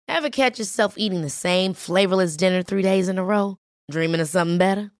Ever catch yourself eating the same flavorless dinner 3 days in a row? Dreaming of something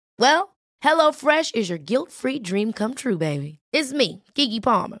better? Well, HelloFresh is your guilt-free dream come true, baby. It's me, Keke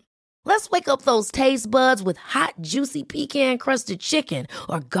Palmer. Let's wake up those taste buds with hot, juicy pecan-crusted chicken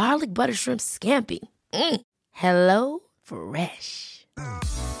or garlic butter shrimp scampi. Hello Fresh.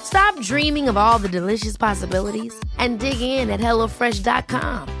 Stop dreaming of all the delicious possibilities and dig in at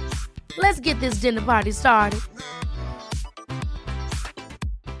HelloFresh.com. Let's get this dinner party started.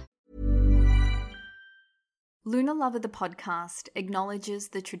 Luna Lover the podcast acknowledges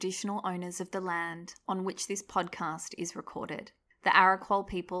the traditional owners of the land on which this podcast is recorded, the Arakwal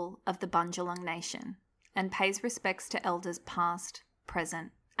people of the Bundjalung Nation, and pays respects to elders past,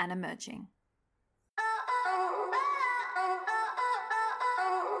 present, and emerging.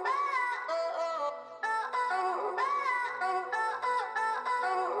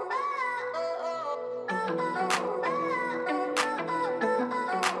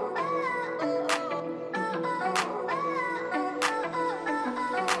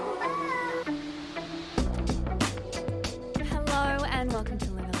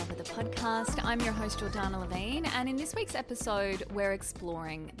 I'm your host, Jordana Levine, and in this week's episode, we're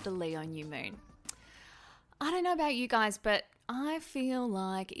exploring the Leo new moon. I don't know about you guys, but I feel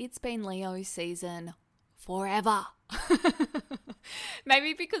like it's been Leo season forever.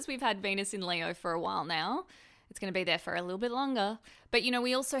 Maybe because we've had Venus in Leo for a while now. It's going to be there for a little bit longer. But, you know,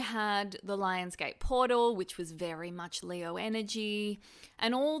 we also had the Lionsgate portal, which was very much Leo energy,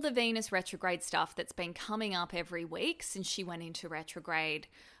 and all the Venus retrograde stuff that's been coming up every week since she went into retrograde,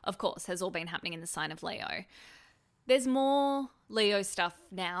 of course, has all been happening in the sign of Leo. There's more Leo stuff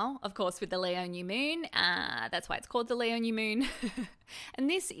now, of course, with the Leo new moon. That's why it's called the Leo new moon. And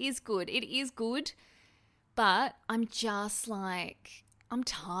this is good. It is good, but I'm just like, I'm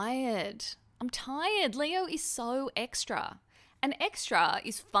tired. Leo is so extra. And extra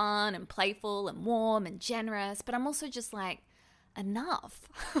is fun and playful and warm and generous, but I'm also just like, enough.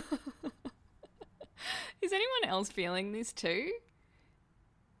 Is anyone else feeling this too?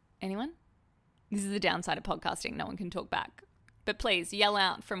 Anyone? This is the downside of podcasting. No one can talk back. But please yell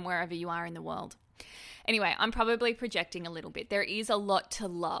out from wherever you are in the world. Anyway, I'm probably projecting a little bit. There is a lot to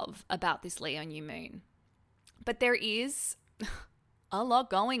love about this Leo new moon. But there is a lot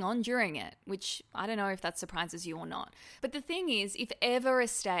going on during it, which I don't know if that surprises you or not. But the thing is, if ever a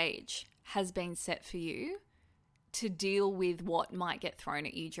stage has been set for you to deal with what might get thrown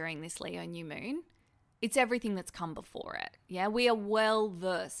at you during this Leo new moon, it's everything that's come before it. Yeah, we are well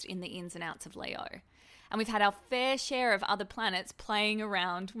versed in the ins and outs of Leo. And we've had our fair share of other planets playing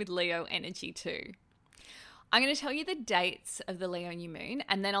around with Leo energy too. I'm going to tell you the dates of the Leo new moon,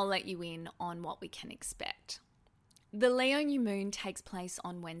 and then I'll let you in on what we can expect. The Leo new moon takes place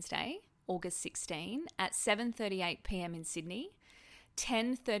on Wednesday, August 16 at 7:38 p.m. in Sydney,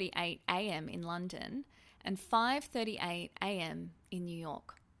 10:38 a.m. in London, and 5:38 a.m. in New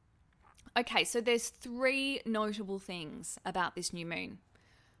York. Okay, so there's 3 notable things about this new moon.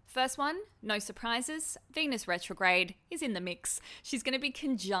 First one, no surprises, Venus retrograde is in the mix. She's going to be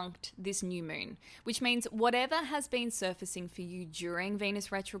conjunct this new moon, which means whatever has been surfacing for you during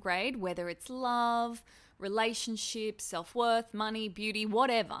Venus retrograde, whether it's love, relationships, self-worth, money, beauty,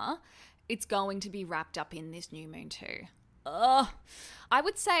 whatever, it's going to be wrapped up in this new moon too. I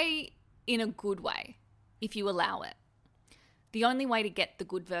would say in a good way, if you allow it. The only way to get the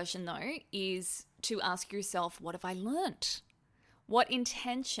good version though is to ask yourself, what have I learnt? What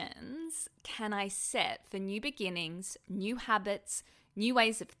intentions can I set for new beginnings, new habits, new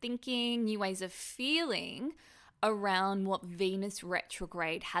ways of thinking, new ways of feeling around what Venus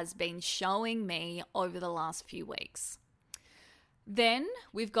retrograde has been showing me over the last few weeks? Then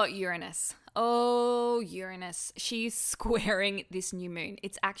we've got Uranus. Oh, Uranus. She's squaring this new moon.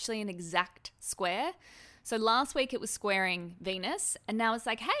 It's actually an exact square. So last week it was squaring Venus, and now it's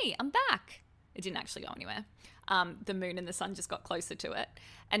like, hey, I'm back. It didn't actually go anywhere. The moon and the sun just got closer to it.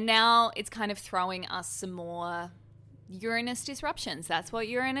 And now it's kind of throwing us some more Uranus disruptions. That's what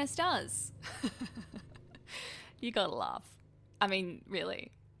Uranus does. You gotta laugh. I mean,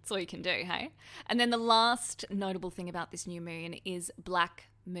 really, that's all you can do, hey? And then the last notable thing about this new moon is Black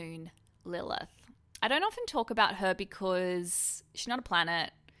Moon Lilith. I don't often talk about her because she's not a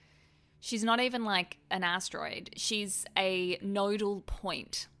planet. She's not even like an asteroid. She's a nodal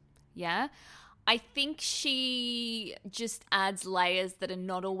point, yeah? I think she just adds layers that are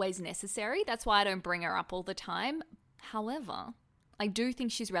not always necessary. That's why I don't bring her up all the time. However, I do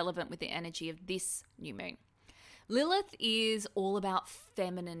think she's relevant with the energy of this new moon. Lilith is all about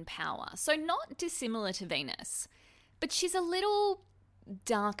feminine power, so not dissimilar to Venus, but she's a little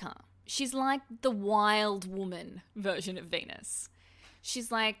darker. She's like the wild woman version of Venus.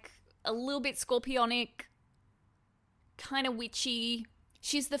 She's like a little bit scorpionic, kind of witchy.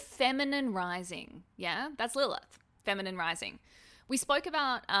 She's the feminine rising. Yeah, that's Lilith, feminine rising. I spoke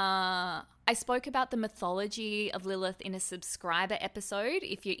about the mythology of Lilith in a subscriber episode.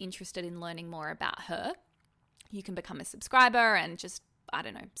 If you're interested in learning more about her, you can become a subscriber and just, I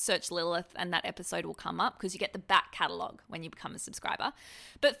don't know, search Lilith and that episode will come up because you get the back catalogue when you become a subscriber.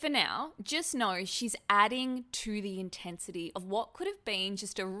 But for now, just know she's adding to the intensity of what could have been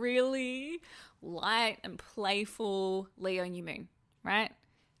just a really light and playful Leo new moon, right?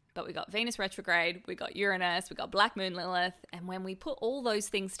 But we got Venus retrograde, we got Uranus, we got Black Moon Lilith, and when we put all those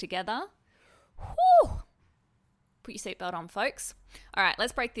things together, whew, put your seatbelt on, folks. All right,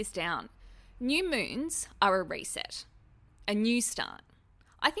 let's break this down. New moons are a reset, a new start.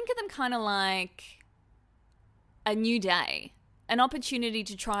 I think of them kind of like a new day, an opportunity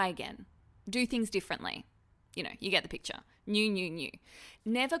to try again, do things differently. You know, you get the picture. New.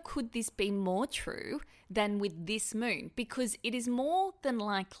 Never could this be more true than with this moon, because it is more than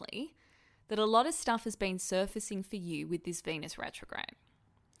likely that a lot of stuff has been surfacing for you with this Venus retrograde.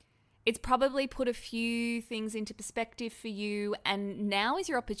 It's probably put a few things into perspective for you, and now is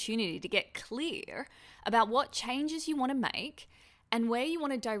your opportunity to get clear about what changes you want to make and where you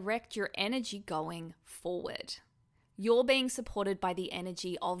want to direct your energy going forward. You're being supported by the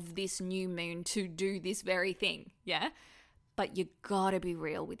energy of this new moon to do this very thing, yeah? But you gotta be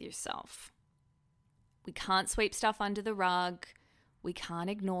real with yourself. We can't sweep stuff under the rug. We can't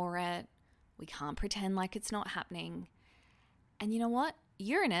ignore it. We can't pretend like it's not happening. And you know what?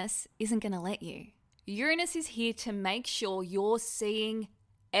 Uranus isn't going to let you. Uranus is here to make sure you're seeing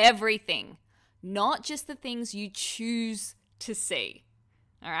everything, not just the things you choose to see.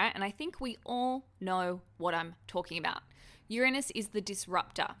 All right? And I think we all know what I'm talking about. Uranus is the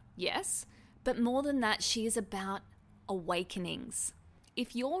disruptor, yes, but more than that, she is about awakenings.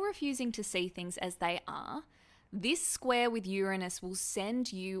 If you're refusing to see things as they are, this square with Uranus will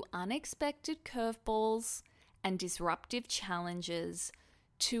send you unexpected curveballs and disruptive challenges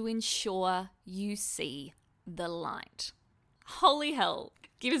to ensure you see the light. Holy hell,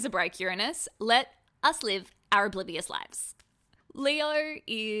 give us a break, Uranus. Let us live our oblivious lives. Leo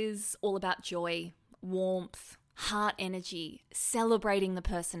is all about joy, warmth, heart energy, celebrating the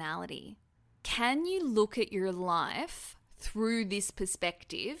personality. Can you look at your life through this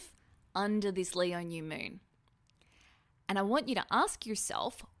perspective under this Leo new moon? And I want you to ask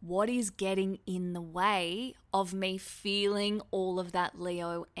yourself, what is getting in the way of me feeling all of that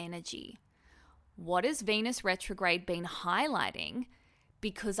Leo energy? What has Venus retrograde been highlighting?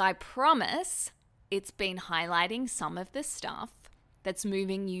 Because I promise it's been highlighting some of the stuff that's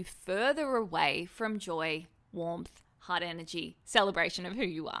moving you further away from joy, warmth, heart energy, celebration of who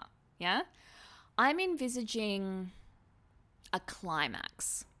you are. Yeah? I'm envisaging a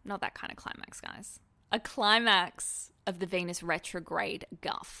climax. Not that kind of climax, guys. A climax of the Venus retrograde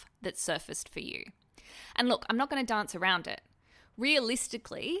guff that surfaced for you. And look, I'm not going to dance around it.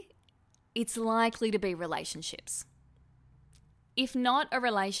 Realistically, it's likely to be relationships. If not a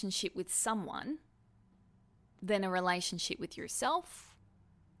relationship with someone, then a relationship with yourself,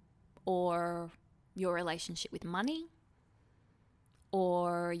 or your relationship with money,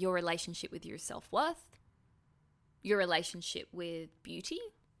 or your relationship with your self-worth, your relationship with beauty,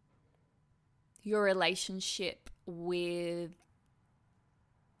 your relationship with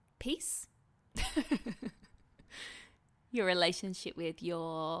peace, your relationship with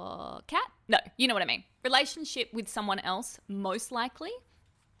your cat. No, you know what I mean. Relationship with someone else, most likely,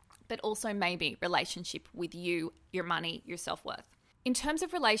 but also maybe relationship with you, your money, your self-worth. In terms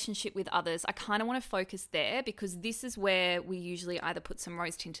of relationship with others, I kind of want to focus there because this is where we usually either put some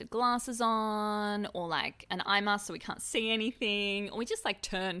rose-tinted glasses on or like an eye mask so we can't see anything, or we just like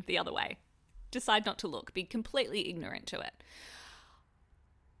turn the other way. Decide not to look, be completely ignorant to it.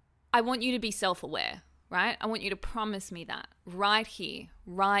 I want you to be self-aware, right? I want you to promise me that right here,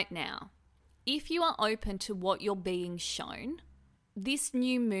 right now. If you are open to what you're being shown, this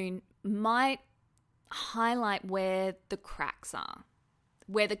new moon might highlight where the cracks are,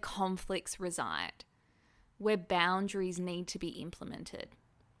 where the conflicts reside, where boundaries need to be implemented.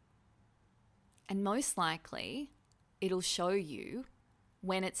 And most likely, it'll show you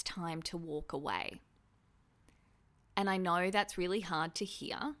when it's time to walk away. And I know that's really hard to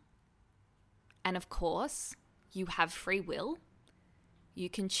hear. And of course, you have free will. You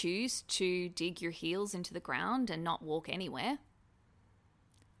can choose to dig your heels into the ground and not walk anywhere.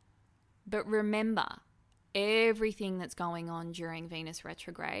 But remember, everything that's going on during Venus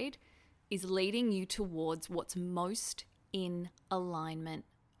retrograde is leading you towards what's most in alignment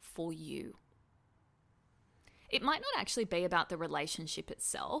for you. It might not actually be about the relationship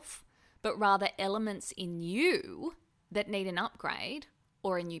itself, but rather elements in you that need an upgrade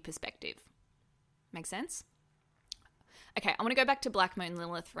or a new perspective. Make sense? Okay, I want to go back to Black Moon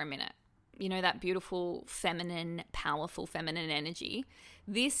Lilith for a minute. You know, that beautiful, feminine, powerful feminine energy.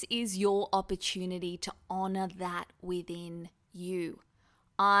 This is your opportunity to honor that within you.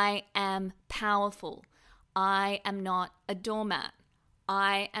 I am powerful. I am not a doormat.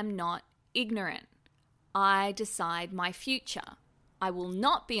 I am not ignorant. I decide my future. I will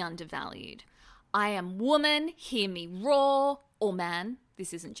not be undervalued. I am woman, hear me roar, or man.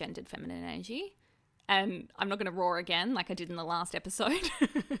 This isn't gendered feminine energy. And I'm not going to roar again like I did in the last episode.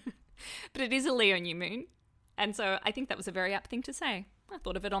 But it is a Leo new moon. And so I think that was a very apt thing to say. I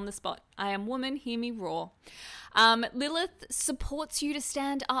thought of it on the spot. I am woman, hear me roar. Lilith supports you to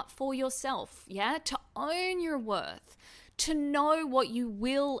stand up for yourself, yeah? To own your worth, to know what you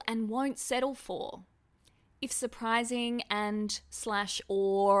will and won't settle for. If surprising and /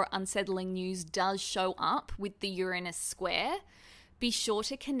 or unsettling news does show up with the Uranus square, be sure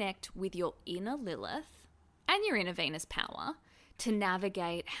to connect with your inner Lilith and your inner Venus power to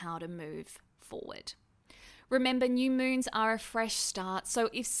navigate how to move forward. Remember, new moons are a fresh start, so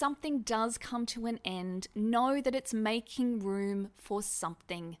if something does come to an end, know that it's making room for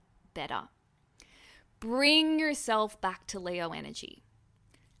something better. Bring yourself back to Leo energy.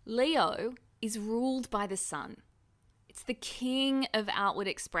 Leo is ruled by the sun. It's the king of outward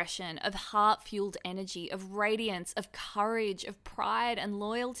expression, of heart-fueled energy, of radiance, of courage, of pride and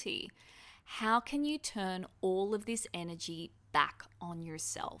loyalty. How can you turn all of this energy back on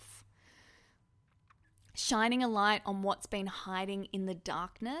yourself? Shining a light on what's been hiding in the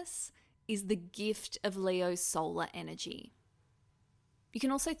darkness is the gift of Leo's solar energy. You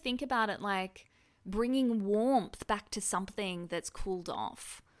can also think about it like bringing warmth back to something that's cooled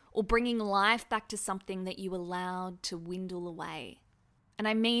off, or bringing life back to something that you allowed to dwindle away. And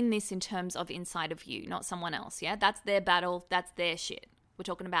I mean this in terms of inside of you, not someone else, yeah? That's their battle, that's their shit. We're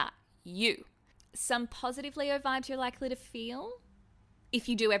talking about you. Some positive Leo vibes you're likely to feel if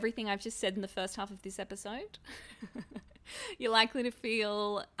you do everything I've just said in the first half of this episode. You're likely to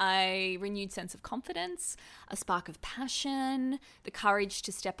feel a renewed sense of confidence, a spark of passion, the courage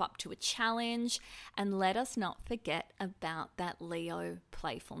to step up to a challenge, and let us not forget about that Leo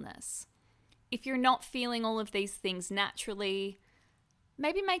playfulness. If you're not feeling all of these things naturally,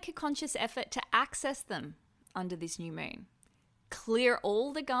 maybe make a conscious effort to access them under this new moon. Clear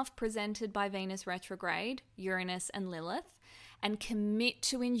all the guff presented by Venus retrograde, Uranus and Lilith, and commit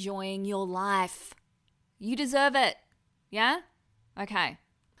to enjoying your life. You deserve it. Yeah? Okay.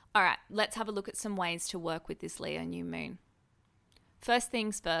 All right, let's have a look at some ways to work with this Leo new moon. First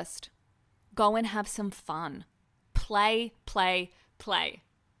things first, go and have some fun. Play, play, play.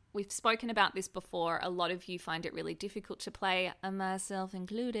 We've spoken about this before. A lot of you find it really difficult to play, and myself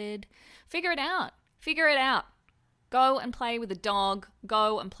included. Figure it out. Figure it out. Go and play with a dog.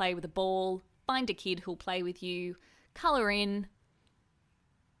 Go and play with a ball. Find a kid who'll play with you. Colour in.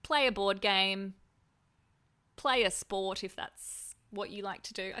 Play a board game. Play a sport if that's what you like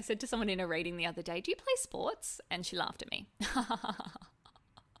to do. I said to someone in a reading the other day, do you play sports? And she laughed at me.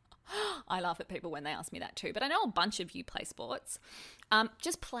 I laugh at people when they ask me that too, but I know a bunch of you play sports.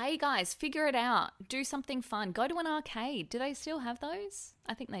 Just play, guys. Figure it out. Do something fun. Go to an arcade. Do they still have those?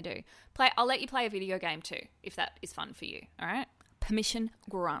 I think they do. I'll let you play a video game too, if that is fun for you, all right? Permission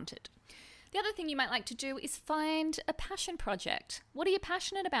granted. The other thing you might like to do is find a passion project. What are you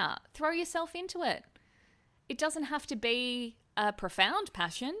passionate about? Throw yourself into it. It doesn't have to be a profound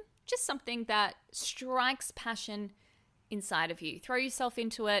passion, just something that strikes passion inside of you. Throw yourself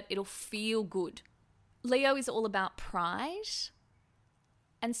into it. It'll feel good. Leo is all about pride.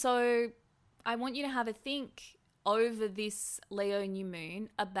 And so I want you to have a think over this Leo new moon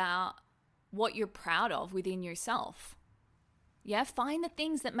about what you're proud of within yourself. Yeah, find the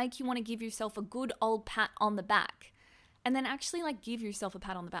things that make you want to give yourself a good old pat on the back, and then actually give yourself a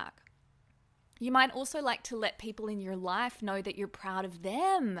pat on the back. You might also like to let people in your life know that you're proud of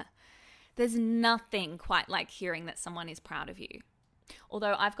them. There's nothing quite like hearing that someone is proud of you.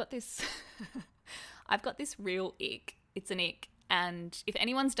 Although I've got this real ick. It's an ick. And if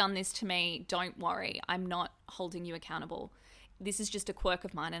anyone's done this to me, don't worry. I'm not holding you accountable. This is just a quirk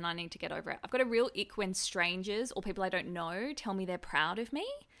of mine and I need to get over it. I've got a real ick when strangers or people I don't know tell me they're proud of me.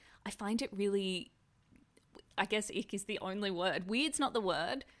 I find it really, I guess ick is the only word. Weird's not the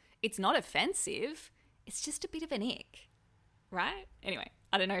word. It's not offensive. It's just a bit of an ick, right? Anyway,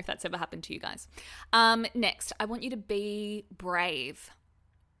 I don't know if that's ever happened to you guys. Next, I want you to be brave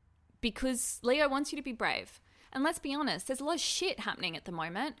because Leo wants you to be brave. And let's be honest, there's a lot of shit happening at the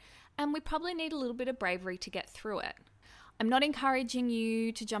moment. and we probably need a little bit of bravery to get through it. I'm not encouraging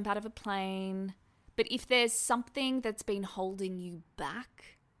you to jump out of a plane, but if there's something that's been holding you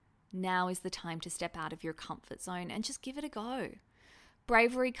back, now is the time to step out of your comfort zone and just give it a go.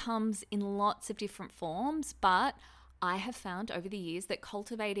 Bravery comes in lots of different forms, but I have found over the years that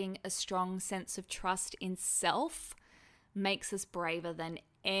cultivating a strong sense of trust in self makes us braver than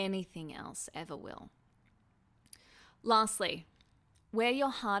anything else ever will. Lastly, wear your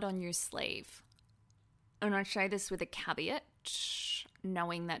heart on your sleeve. And I say this with a caveat,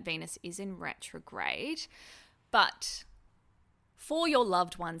 knowing that Venus is in retrograde, but for your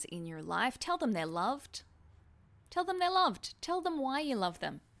loved ones in your life, tell them they're loved. Tell them they're loved. Tell them why you love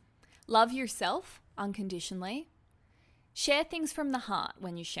them. Love yourself unconditionally. Share things from the heart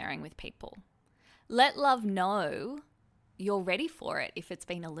when you're sharing with people. Let love know you're ready for it if it's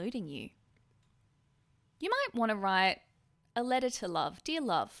been eluding you. You might want to write a letter to love. Dear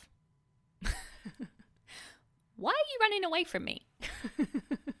love, why are you running away from me?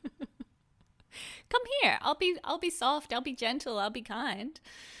 Come here. I'll be soft. I'll be gentle. I'll be kind.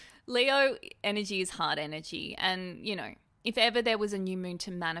 Leo energy is heart energy. And, you know, if ever there was a new moon to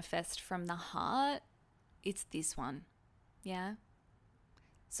manifest from the heart, it's this one. Yeah.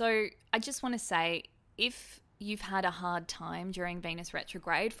 So I just want to say, if you've had a hard time during Venus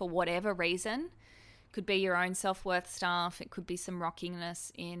retrograde for whatever reason, could be your own self-worth stuff, it could be some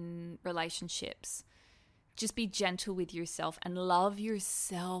rockiness in relationships, just be gentle with yourself and love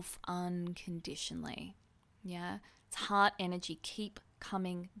yourself unconditionally. Yeah. It's heart energy. Keep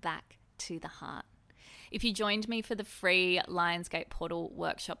coming back to the heart. If you joined me for the free Lionsgate Portal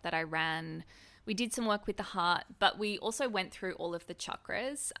workshop that I ran, we did some work with the heart, but we also went through all of the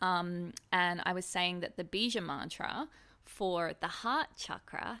chakras. And I was saying that the Bija mantra for the heart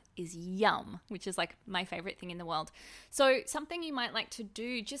chakra is yum, which is like my favorite thing in the world. So something you might like to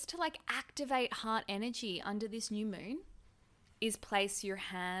do just to like activate heart energy under this new moon is place your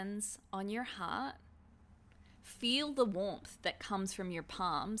hands on your heart. Feel the warmth that comes from your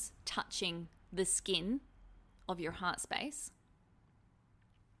palms touching the skin of your heart space.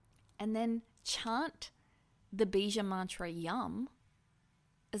 And then chant the Bija mantra yum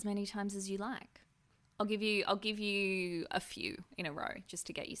as many times as you like. I'll give you a few in a row just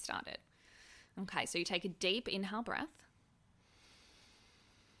to get you started. Okay, so you take a deep inhale breath.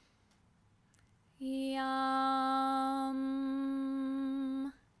 Yum,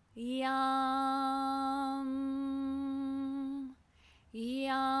 yum,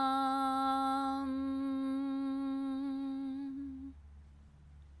 yum.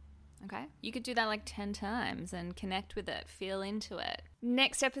 Okay, you could do that like 10 times and connect with it, feel into it.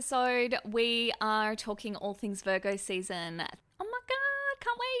 Next episode, we are talking all things Virgo season. Oh my God,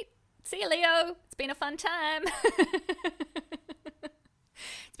 can't wait. See you, Leo. It's been a fun time.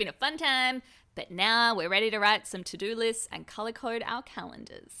 It's been a fun time, but now we're ready to write some to-do lists and color code our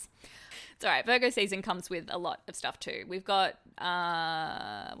calendars. It's all right. Virgo season comes with a lot of stuff too. We've got,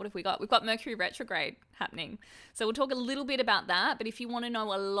 what have we got? We've got Mercury retrograde happening. So we'll talk a little bit about that. But if you want to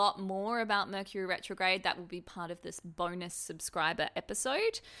know a lot more about Mercury retrograde, that will be part of this bonus subscriber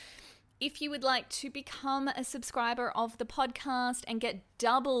episode. If you would like to become a subscriber of the podcast and get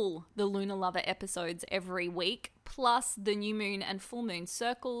double the Lunar Lover episodes every week, plus the new moon and full moon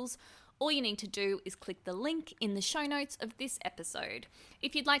circles, all you need to do is click the link in the show notes of this episode.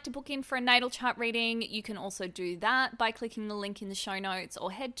 If you'd like to book in for a natal chart reading, you can also do that by clicking the link in the show notes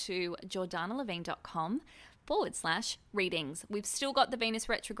or head to jordanalevine.com/readings. We've still got the Venus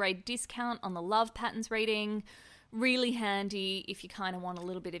retrograde discount on the love patterns reading. Really handy if you kind of want a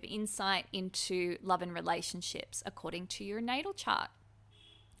little bit of insight into love and relationships according to your natal chart.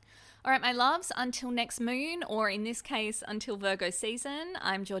 All right, my loves, until next moon, or in this case, until Virgo season,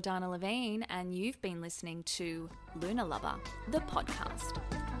 I'm Jordana Levine, and you've been listening to Lunar Lover, the podcast.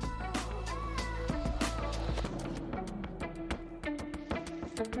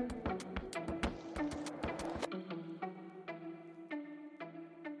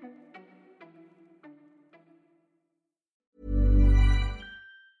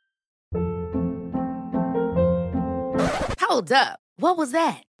 Hold up. What was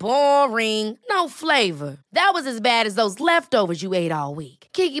that? Boring. No flavor. That was as bad as those leftovers you ate all week.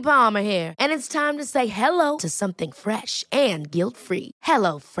 Keke Palmer here. And it's time to say hello to something fresh and guilt-free.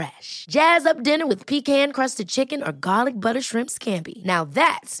 Hello Fresh. Jazz up dinner with pecan-crusted chicken or garlic butter shrimp scampi. Now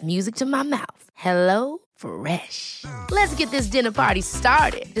that's music to my mouth. Hello Fresh. Let's get this dinner party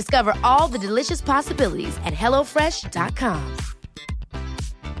started. Discover all the delicious possibilities at HelloFresh.com.